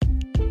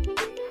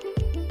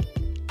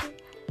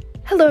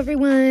Hello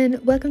everyone,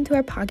 welcome to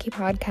our Pocky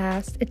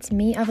podcast. It's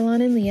me, Avalon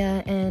and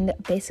Leah, and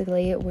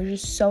basically we're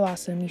just so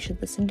awesome. You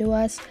should listen to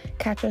us,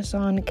 catch us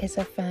on Kiss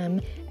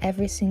FM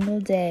every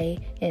single day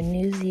in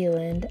New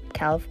Zealand,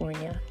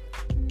 California.